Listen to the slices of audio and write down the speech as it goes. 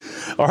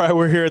All right,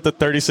 we're here at the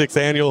 36th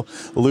annual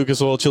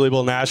Lucas Oil Chili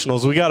Bowl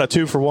Nationals. We got a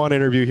 2-for-1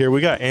 interview here.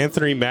 We got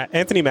Anthony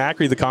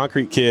Macri, the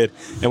Concrete Kid,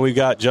 and we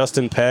got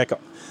Justin Peck.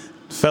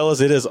 Fellas,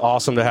 it is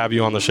awesome to have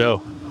you on the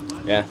show.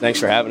 Yeah,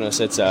 thanks for having us.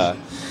 It's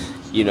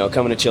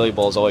coming to Chili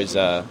Bowl is always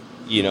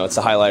it's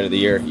the highlight of the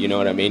year. You know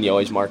what I mean? You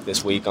always mark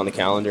this week on the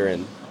calendar,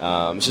 and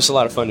it's just a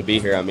lot of fun to be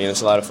here. I mean, it's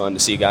a lot of fun to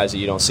see guys that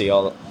you don't see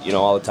all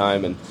the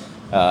time, and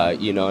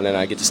and then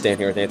I get to stand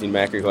here with Anthony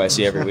Macri, who I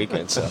see every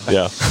weekend. So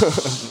yeah.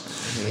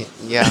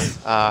 Yeah,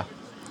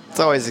 it's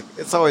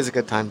always a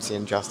good time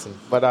seeing Justin.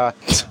 But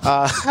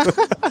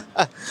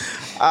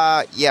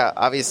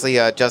obviously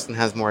Justin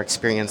has more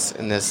experience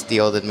in this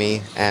deal than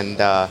me, and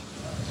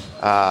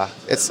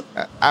it's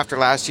after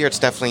last year. It's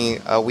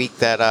definitely a week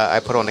that I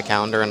put on the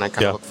calendar and I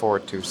kind of look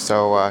forward to.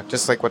 So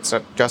just like what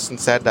Justin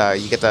said,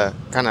 you get to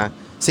kind of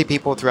see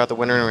people throughout the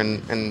winter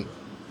and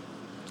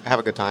have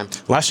a good time.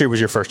 Last year was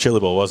your first Chili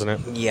Bowl, wasn't it?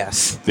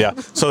 Yes. Yeah.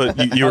 So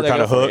you were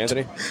kind of hooked.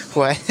 Anthony?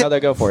 What? How'd that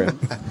go for you?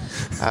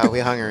 We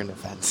hung her in the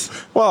fence.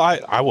 Well,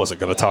 I wasn't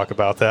going to talk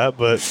about that,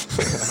 but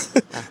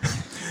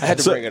I had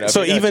to bring it up.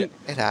 So it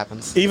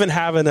happens. Even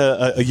having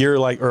a year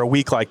or a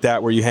week like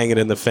that where you hang it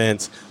in the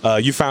fence,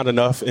 you found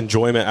enough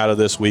enjoyment out of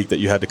this week that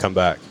you had to come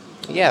back.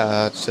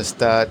 Yeah, it's just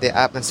the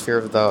atmosphere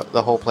of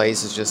the whole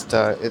place is just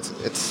it's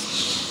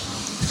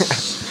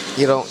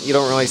you don't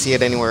really see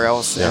it anywhere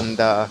else, and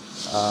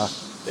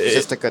it's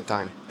just a good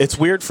time. It's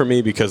weird for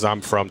me because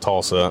I'm from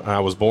Tulsa. I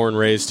was born,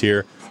 raised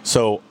here,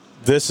 so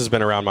this has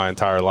been around my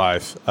entire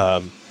life.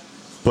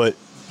 But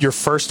your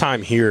first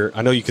time here,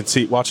 I know you can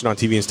watch it on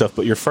TV and stuff,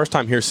 but your first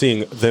time here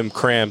seeing them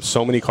cram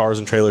so many cars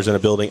and trailers in a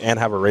building and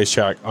have a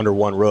racetrack under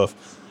one roof,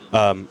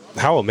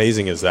 how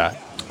amazing is that?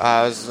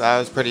 I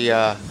was pretty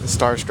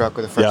starstruck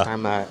with the first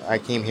time I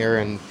came here,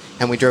 and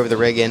we drove the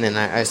rig in, and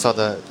I saw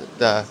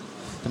the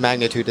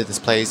magnitude of this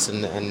place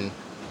and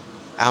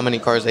how many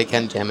cars they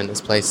can jam in this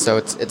place. So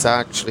it's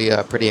actually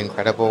pretty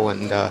incredible,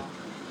 and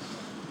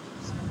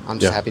I'm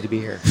just happy to be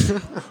here.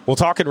 Well,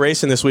 talking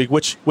racing this week,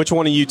 which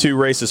one of you two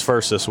races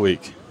first this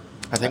week?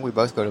 I think we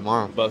both go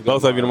tomorrow.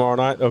 Both of you tomorrow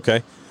night?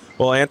 Okay.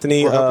 Well,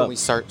 Anthony... We're hoping we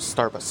start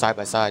side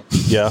by side.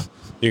 Yeah.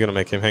 You're going to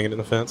make him hang it in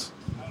the fence?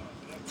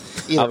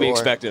 I'll be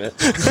expecting it.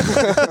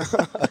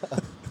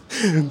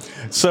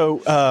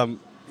 So,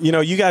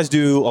 you guys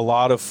do a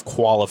lot of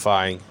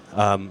qualifying.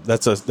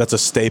 That's a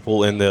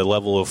staple in the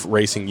level of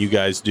racing you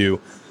guys do.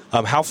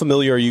 How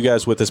familiar are you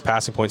guys with this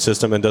passing point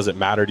system, and does it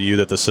matter to you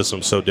that the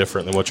system's so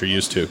different than what you're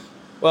used to?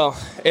 Well,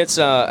 it's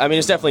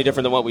it's definitely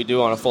different than what we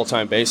do on a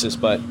full-time basis,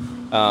 but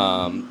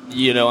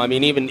even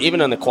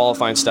on the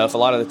qualifying stuff, a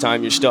lot of the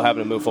time you're still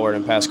having to move forward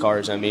and pass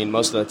cars. I mean,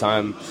 most of the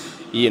time,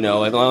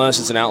 unless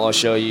it's an outlaw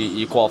show,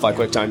 you qualify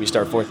quick time, you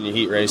start fourth in your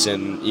heat race,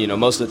 and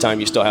most of the time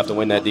you still have to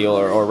win that deal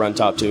or run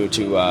top two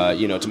to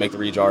make the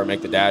redraw or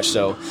make the dash.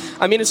 So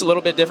it's a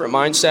little bit different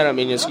mindset. I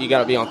mean, you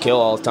got to be on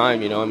kill all the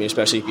time.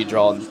 Especially if you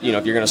draw. If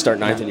you're going to start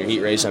ninth in your heat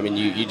race,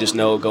 you just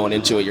know going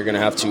into it you're going to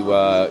have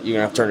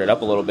to turn it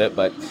up a little bit,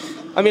 but.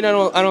 I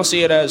don't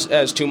see it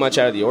as too much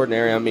out of the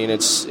ordinary.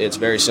 It's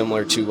very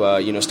similar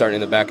to starting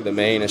in the back of the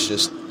main. It's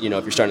just if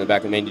you're starting in the back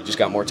of the main, you just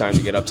got more time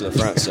to get up to the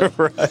front. So.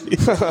 Right.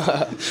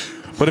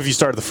 But if you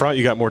start at the front,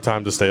 you got more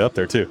time to stay up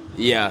there too.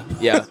 Yeah,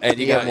 and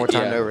you got more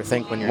time to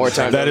overthink when you're more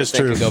time. That is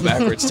true. To go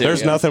backwards too.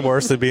 There's nothing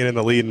worse than being in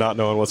the lead and not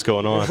knowing what's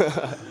going on.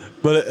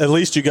 But at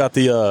least you got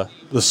the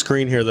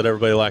screen here that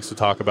everybody likes to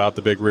talk about,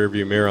 the big rear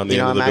view mirror on the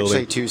end of the building.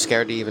 I'm actually too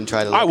scared to even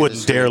try to look I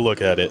wouldn't dare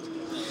look at it.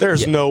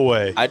 There's no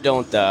way. I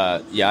don't.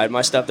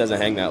 My stuff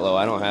doesn't hang that low.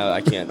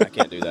 I can't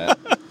do that.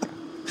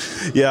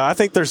 Yeah, I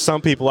think there's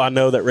some people I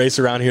know that race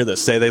around here that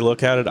say they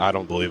look at it. I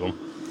don't believe them.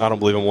 I don't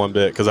believe them one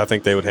bit because I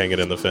think they would hang it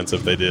in the fence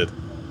if they did.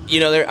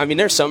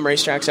 There's some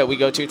racetracks that we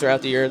go to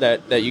throughout the year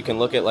that you can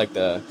look at, like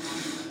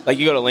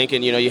you go to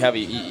Lincoln,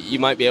 you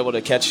might be able to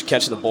catch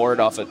the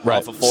board off of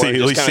four. See,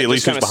 at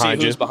least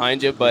who's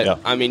behind you. But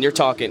you're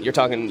talking.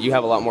 You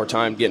have a lot more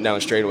time getting down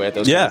straightaway at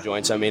those kind of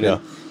joints.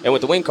 And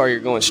with the wing car,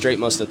 you're going straight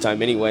most of the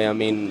time anyway.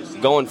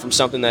 Going from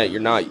something that you're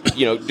not,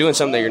 doing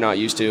something that you're not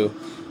used to,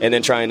 and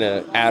then trying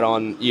to add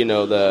on,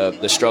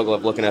 the struggle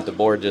of looking at the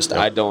board.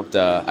 I don't.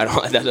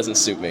 That doesn't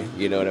suit me.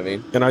 You know what I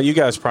mean? And now you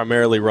guys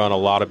primarily run a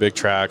lot of big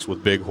tracks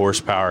with big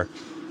horsepower.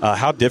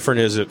 How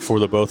different is it for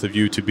the both of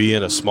you to be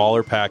in a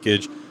smaller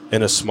package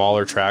in a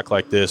smaller track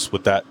like this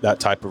with that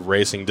type of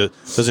racing?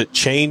 Does it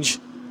change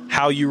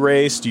how you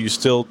race? Do you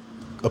still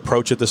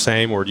approach it the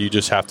same, or do you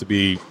just have to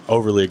be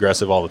overly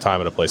aggressive all the time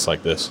at a place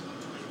like this?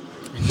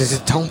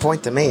 Don't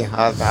point to me.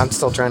 I'm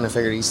still trying to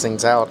figure these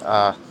things out.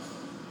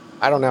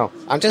 I don't know.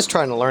 I'm just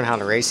trying to learn how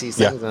to race these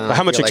things. Yeah.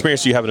 How much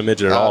experience do you have in a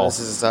midget at all? This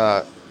is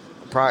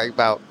probably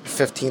about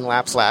 15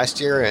 laps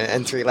last year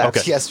and 3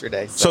 laps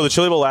yesterday. So the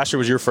Chili Bowl last year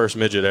was your first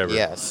midget ever?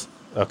 Yes.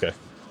 Okay.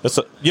 But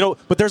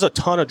there's a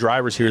ton of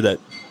drivers here that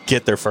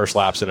get their first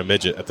laps in a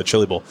midget at the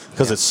Chili Bowl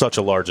because it's such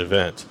a large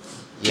event.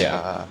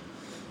 Yeah.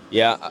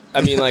 Yeah.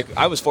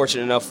 I was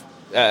fortunate enough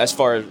as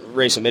far as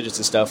racing midgets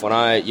and stuff. When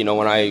I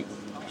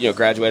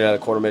graduated out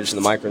of quarter midgets and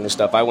the micro and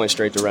stuff, I went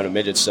straight to running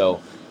midgets. So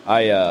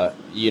I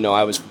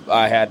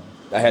had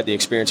had the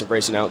experience of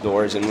racing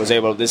outdoors and was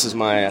able. This is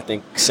my, I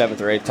think, 7th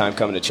or 8th time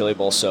coming to Chili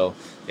Bowl, so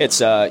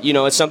it's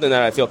it's something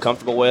that I feel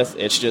comfortable with.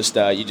 It's just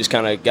you just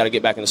kind of got to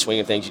get back in the swing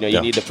of things.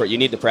 You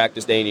need the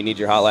practice day and you need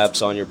your hot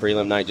laps on your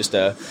prelim night just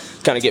to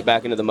kind of get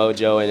back into the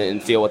mojo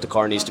and feel what the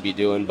car needs to be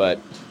doing. But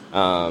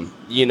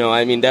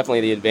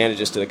definitely the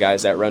advantages to the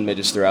guys that run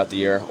midgets throughout the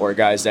year, or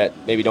guys that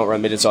maybe don't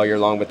run midgets all year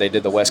long, but they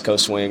did the West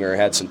Coast swing or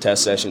had some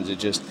test sessions. It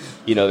just,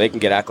 they can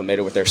get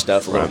acclimated with their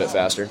stuff a little bit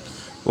faster.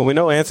 Well, we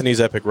know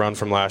Anthony's epic run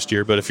from last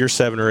year, but if you're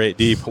 7 or 8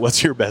 deep,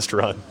 what's your best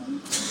run?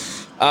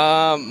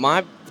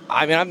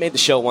 I made the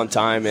show one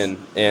time and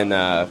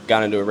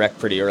got into a wreck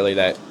pretty early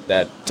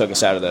that took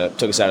us out of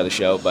the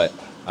show. But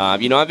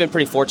I've been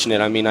pretty fortunate.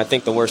 I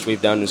think the worst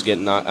we've done was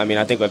getting.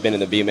 I think I've been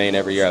in the B main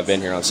every year I've been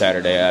here on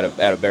Saturday at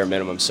a bare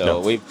minimum. So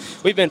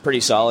we've been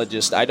pretty solid.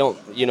 Just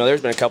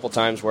there's been a couple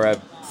times where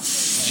I've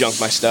junked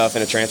my stuff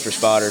in a transfer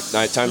spot, or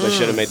times I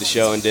should have made the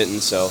show and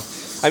didn't. So.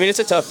 It's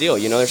a tough deal.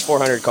 There's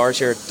 400 cars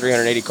here,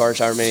 380 cars,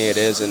 however many it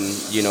is, and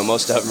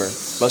most of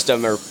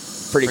them are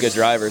pretty good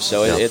drivers.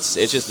 So it's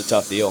just a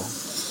tough deal.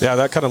 Yeah,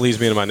 that kind of leads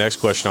me to my next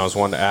question I was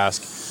wanting to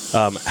ask.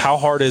 How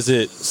hard is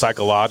it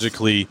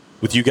psychologically,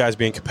 with you guys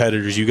being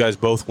competitors, you guys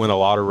both win a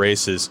lot of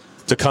races,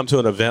 to come to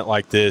an event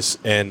like this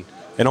and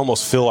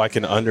almost feel like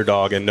an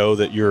underdog and know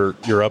that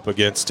you're up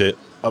against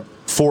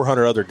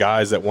 400 other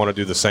guys that want to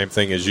do the same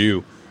thing as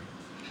you?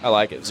 I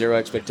like it. Zero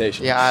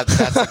expectations. Yeah,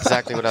 that's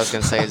exactly what I was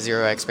going to say.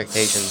 Zero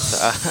expectations.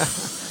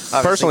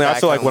 Personally, I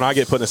feel like when I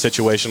get put in a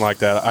situation like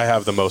that, I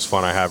have the most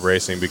fun I have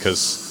racing,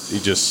 because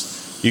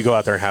you go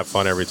out there and have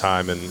fun every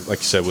time, and like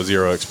you said, with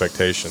zero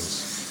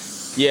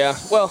expectations. Yeah,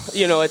 well,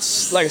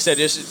 it's like I said,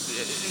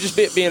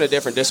 just being a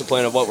different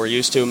discipline of what we're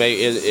used to.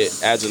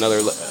 It adds another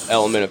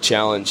element of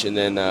challenge, and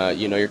then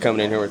you're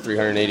coming in here with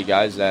 380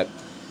 guys that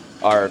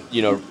are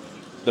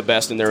the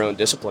best in their own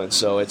discipline.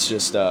 So it's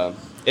just.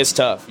 It's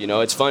tough,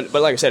 it's fun.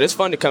 But like I said, it's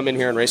fun to come in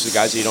here and race with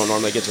guys that you don't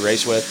normally get to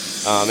race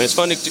with. And it's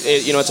fun to,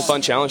 it's a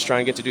fun challenge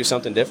trying to get to do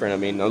something different.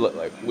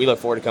 We look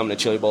forward to coming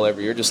to Chili Bowl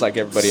every year, just like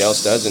everybody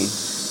else does. And,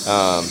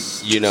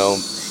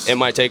 it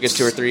might take us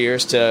 2 or 3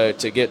 years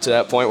to get to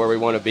that point where we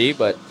want to be.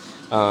 But,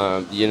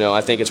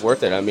 I think it's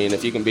worth it.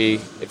 If you can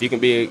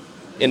be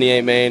in the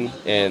A main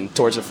and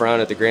towards the front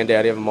at the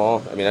granddaddy of them all,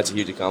 that's a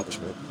huge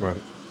accomplishment. Right.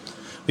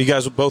 You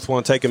guys both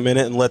want to take a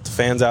minute and let the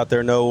fans out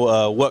there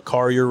know what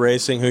car you're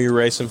racing, who you're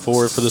racing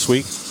for this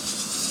week?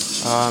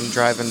 I'm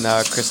driving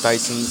Chris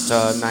Dyson's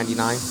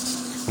 99.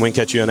 We can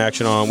catch you in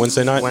action on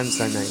Wednesday night?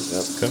 Wednesday night.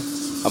 Yep. Okay.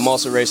 I'm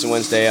also racing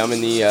Wednesday. I'm in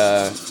the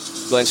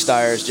Glenn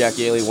Steyer's Jack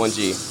Yaley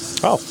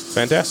 1G. Oh,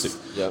 fantastic.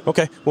 Yep.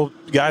 Okay. Well,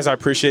 guys, I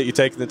appreciate you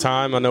taking the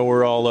time. I know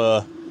we're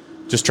all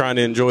just trying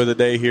to enjoy the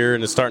day here,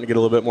 and it's starting to get a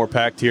little bit more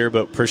packed here,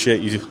 but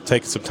appreciate you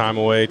taking some time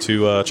away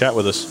to chat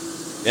with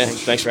us. Yeah,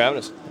 thanks for having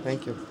us.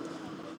 Thank you.